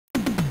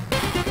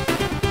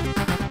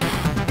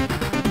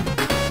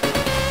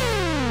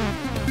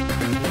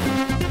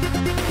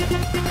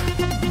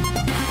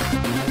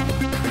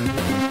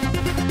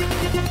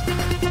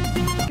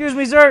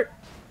me, sir.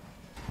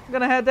 I'm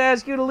gonna have to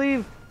ask you to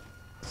leave,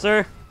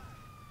 Sir.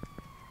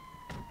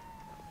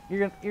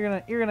 You're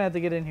gonna have to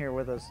get in here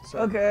with us. Sir.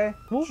 Okay.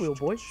 Whoa, wheel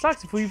boy.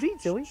 Socks for your feet,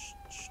 silly.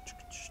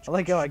 I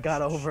like how I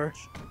got over.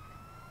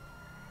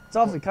 It's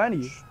awfully kind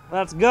of you.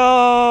 Let's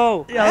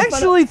go. I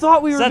actually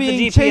thought we were Set the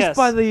being GPS. chased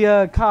by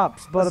the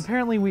cops, but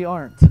apparently we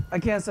aren't. I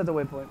can't set the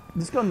waypoint.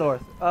 Just go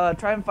north.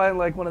 Try and find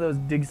like one of those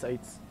dig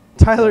sites.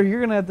 Tyler,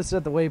 you're gonna have to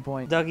set the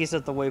waypoint. Ducky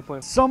set the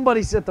waypoint.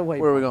 Somebody set the waypoint.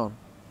 Where are we going?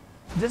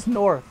 Just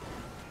north.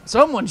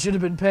 Someone should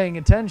have been paying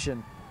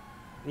attention.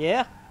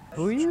 Yeah.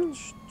 Who are you?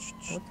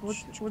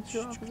 What's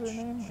your officer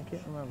name? I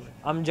can't remember.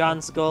 I'm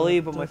John Scully,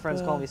 but my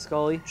friends call me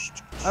Scully.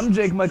 I'm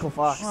Jake Michael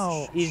Fox.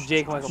 Oh, He's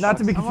Jake Michael Not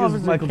Fox. to be confused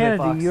with Michael J.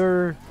 Kennedy. Fox.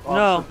 You're. No.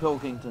 Officer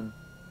Pilkington.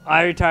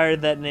 I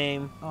retired that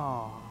name.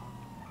 Oh.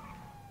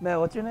 Man,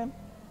 what's your name?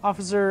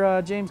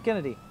 Officer James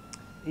Kennedy.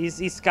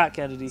 He's Scott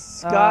Kennedy.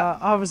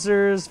 Scott.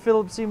 Officers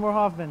Philip Seymour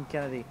Hoffman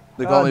Kennedy.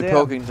 They call me damn.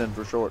 Pilkington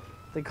for short.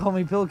 They call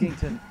me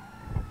Pilkington.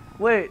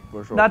 Wait,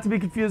 For short. not to be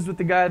confused with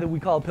the guy that we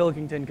call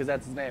Pilkington because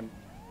that's his name.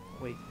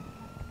 Wait.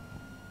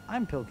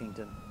 I'm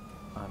Pilkington.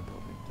 I'm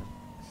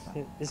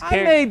Pilkington. His I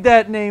char- made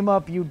that name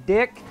up, you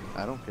dick.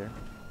 I don't care.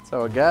 That's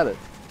how I got it.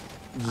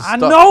 Just I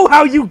stuck. know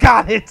how you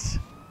got it.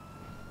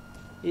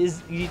 His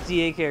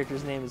GTA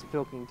character's name is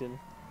Pilkington.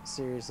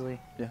 Seriously.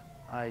 Yeah.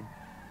 I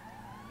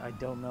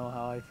don't know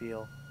how I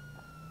feel.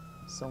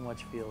 So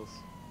much feels.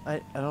 I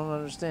don't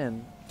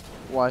understand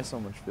why so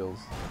much feels,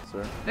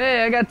 sir.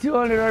 Hey, I got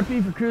 200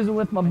 RP for cruising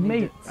with my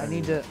mates. I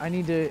need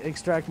to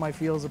extract my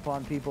feels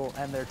upon people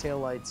and their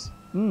taillights.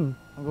 I'm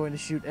going to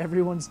shoot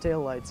everyone's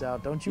taillights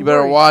out. Don't you You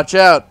better worry. watch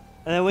out.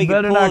 And then we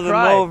Better can pull not them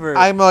cry. over.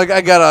 I'm like, I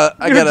gotta.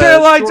 Your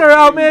taillights are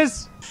out,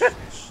 miss.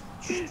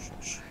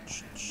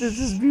 This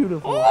is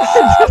beautiful.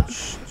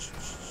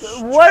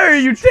 Where are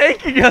you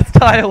taking us,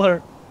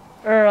 Tyler?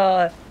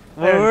 Or,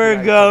 Where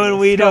we're going,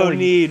 we don't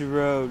need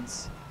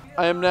roads.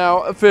 I am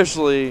now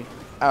officially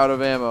out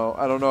of ammo.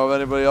 I don't know if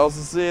anybody else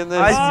is seeing this.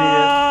 I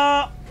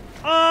see it.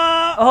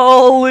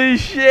 Holy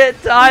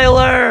shit,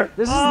 Tyler!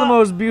 This is the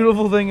most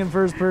beautiful thing in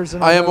first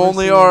person. I I've am ever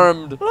only seen.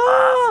 armed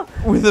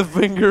with a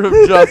finger of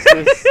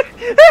justice.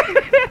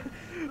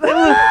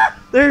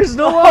 There's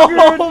no longer.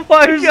 Oh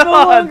my there's no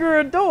God. longer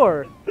a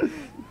door.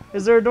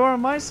 Is there a door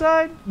on my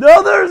side?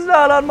 No, there's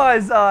not on my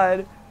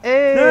side.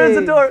 Hey. There's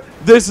a door.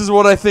 This is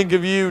what I think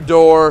of you,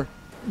 door.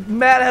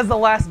 Matt has the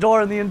last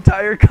door in the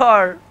entire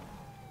car.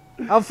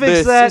 I'll fix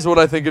This that. is what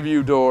I think of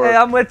you, door. Hey,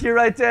 I'm with you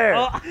right there.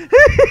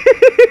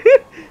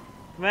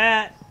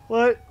 Matt,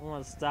 What? I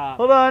want to stop.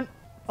 Hold on.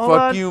 Hold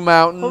Fuck on. you,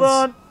 mountains. Hold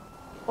on.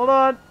 Hold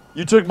on.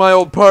 You took my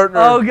old partner.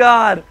 Oh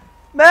God,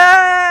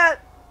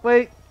 Matt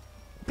Wait.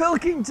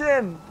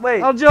 Pilkington.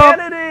 Wait, I'll jump.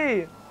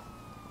 Kennedy.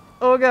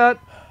 Oh God.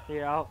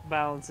 Here, I'll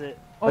balance it.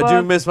 Hold I do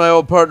on. miss my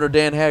old partner,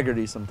 Dan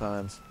Haggerty,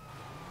 sometimes.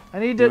 I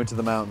need We to. went to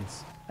the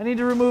mountains. I need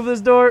to remove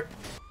this door.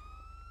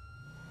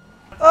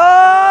 Oh!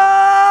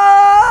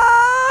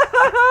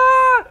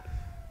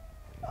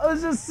 I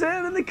was just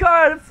sitting in the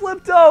car and it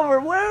flipped over.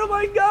 Where am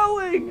I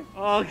going?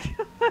 Oh,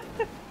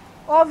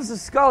 Officer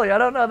Scully, I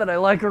don't know that I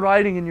like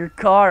riding in your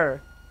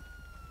car.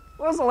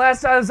 When was the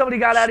last time somebody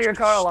got out of your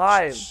car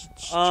alive?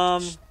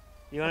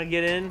 you want to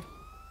get in?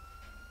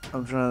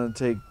 I'm trying to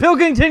take.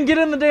 Pilkington, get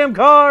in the damn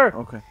car.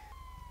 Okay.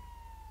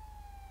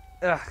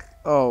 Ugh.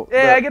 Oh.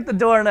 Yeah, that- I get the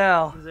door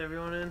now. Is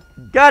everyone in?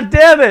 God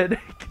damn it!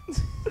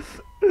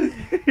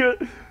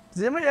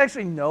 Does anybody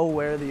actually know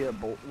where the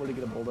where to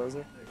get a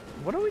bulldozer?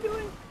 What are we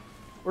doing?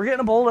 We're getting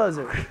a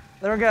bulldozer.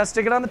 Then we're gonna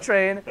stick it on the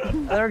train,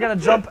 and then we're gonna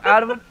jump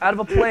out of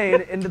a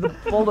plane into the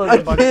bulldozer I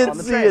bucket can't on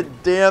the see train. a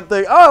damn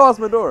thing. Oh, I lost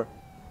my door.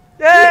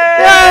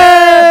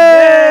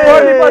 Yay!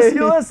 Party Bus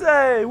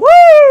USA!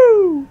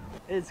 Woo!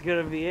 It's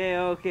gonna be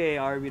A-okay,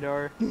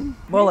 Arbidar.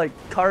 More like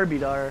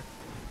Carbidar.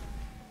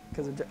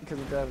 Because of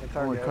driving a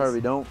car. Oh, guys.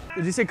 Carvey, don't.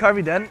 Did you say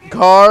Carvey Dent?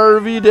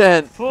 Carvey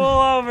Dent. Pull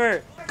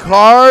over.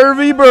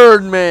 Carvey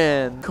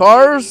Birdman.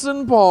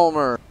 Carson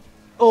Palmer.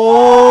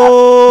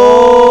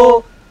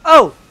 Oh!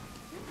 Oh!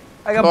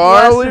 I got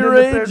Carly blasted in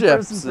Rae the third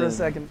person for a Jepsen.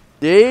 second.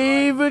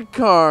 David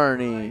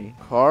Carney.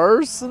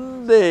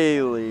 Carson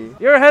Daly.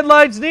 Your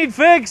headlights need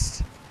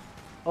fixed.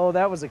 Oh,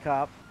 that was a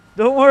cop.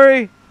 Don't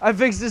worry. I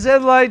fixed his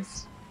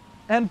headlights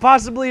and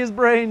possibly his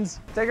brains.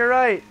 Take a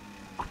right.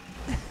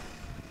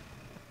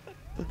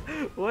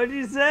 What'd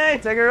you say?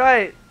 Take a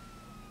right.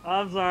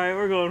 I'm sorry,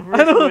 we're going for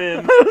I a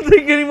don't swim.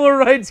 think any more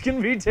rights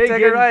can be taken.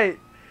 Take a right.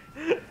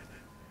 Go,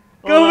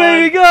 Hold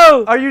baby, on.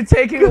 go. Are you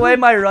taking away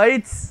my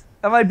rights?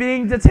 Am I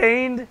being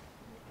detained?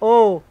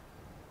 Oh.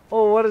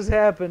 Oh, what has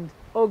happened?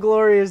 Oh,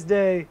 glorious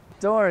day.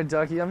 Don't worry,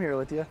 Ducky. I'm here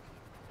with you.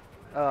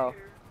 Oh.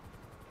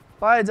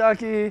 Bye,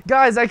 Ducky.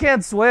 Guys, I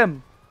can't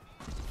swim.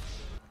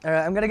 All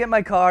right, I'm going to get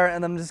my car,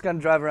 and I'm just going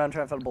to drive around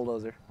trying to find a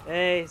bulldozer.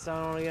 Hey,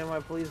 someone want to get in my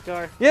police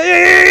car?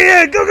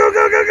 Yeah. Go, go,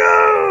 go, go,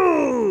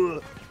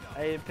 go.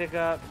 I need to pick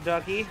up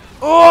Ducky.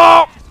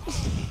 Oh!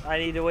 I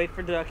need to wait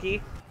for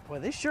Ducky. Boy,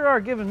 they sure are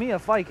giving me a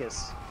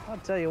ficus. I'll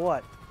tell you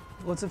what.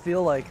 What's it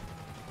feel like?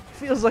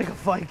 Feels like a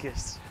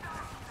ficus.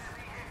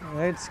 All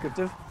right,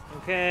 descriptive.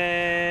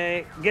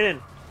 Okay, get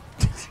in.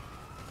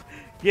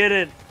 Get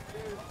in.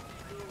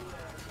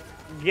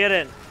 Get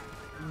in.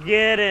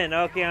 Get in.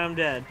 Okay, I'm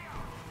dead.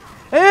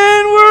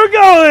 And we're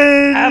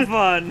going Have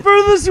fun. for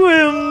the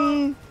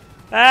swim.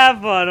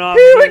 Have fun.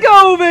 Here we Officer.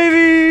 go,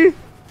 baby.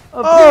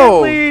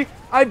 Apparently,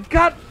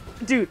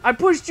 dude, I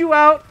pushed you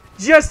out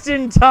just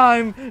in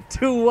time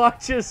to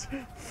watch us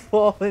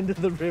fall into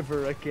the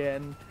river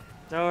again.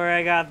 Don't worry,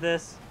 I got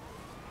this.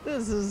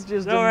 This is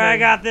just Don't worry, I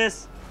got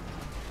this.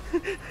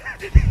 You're on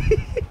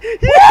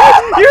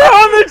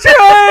the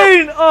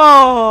train!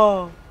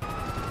 Oh!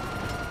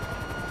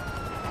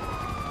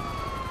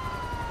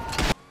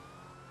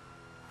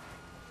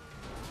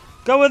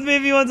 Come with me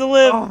if you want to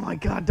live. Oh my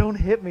god, don't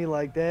hit me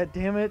like that,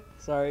 damn it.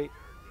 Sorry.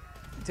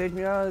 Take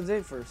me out on a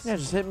date first. Yeah,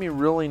 just hit me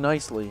really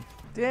nicely.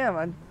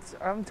 Damn,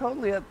 I'm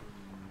totally at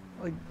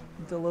like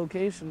the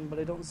location, but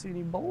I don't see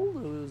any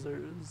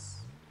bulldozers.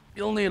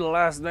 You'll need a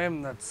last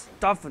name that's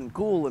tough and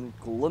cool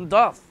and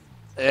tough.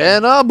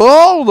 And a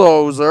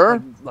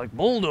bulldozer. Like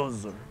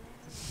bulldozer.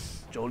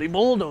 Jody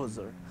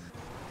Bulldozer.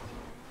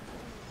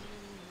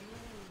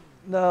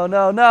 No,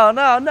 no, no,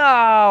 no,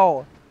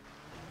 no!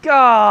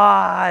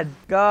 God!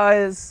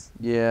 Guys,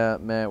 Yeah,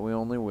 Matt, we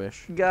only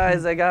wish.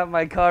 guys, I got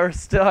my car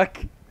stuck.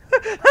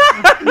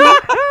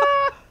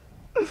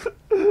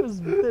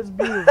 That's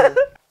beautiful.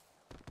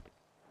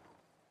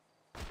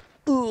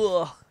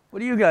 Ugh.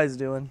 What are you guys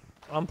doing?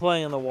 I'm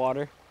playing in the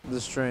water.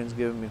 This train's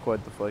giving me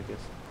quite the ficus.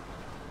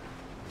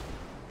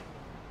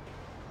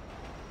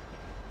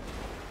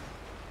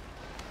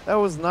 That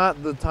was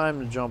not the time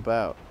to jump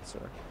out, sir.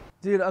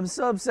 Dude, I'm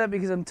so upset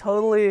because I'm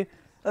totally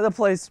at the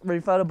place where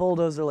you found a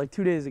bulldozer like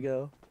 2 days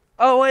ago.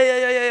 Oh, wait,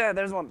 yeah,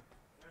 there's one.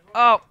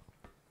 Oh.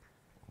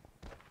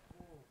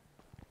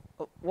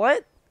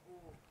 What?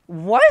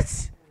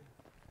 What?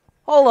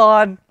 Hold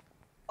on.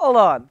 Hold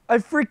on. I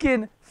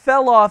freaking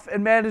fell off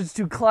and managed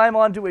to climb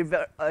onto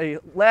a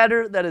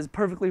ladder that is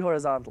perfectly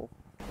horizontal.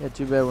 Yeah,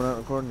 too bad we're not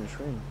recording your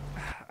screen.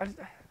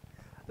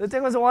 The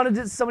thing was, I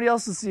wanted somebody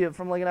else to see it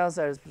from like an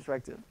outsider's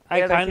perspective. I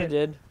And kind of can't-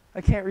 did.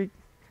 I can't read.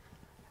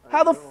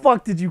 How the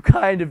fuck did you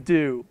kind of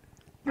do?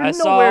 You're I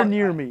nowhere saw-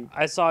 near me.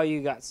 I saw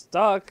you got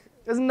stuck.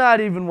 That's not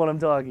even what I'm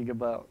talking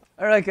about.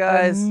 All right,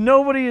 guys.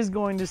 Nobody is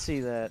going to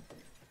see that.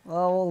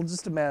 Well, we'll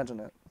just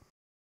imagine it.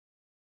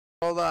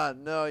 Hold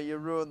on, no, you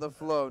ruined the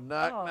flow.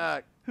 Knock, Oh.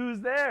 knock. Who's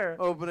there?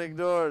 Opening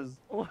doors.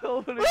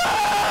 Opening-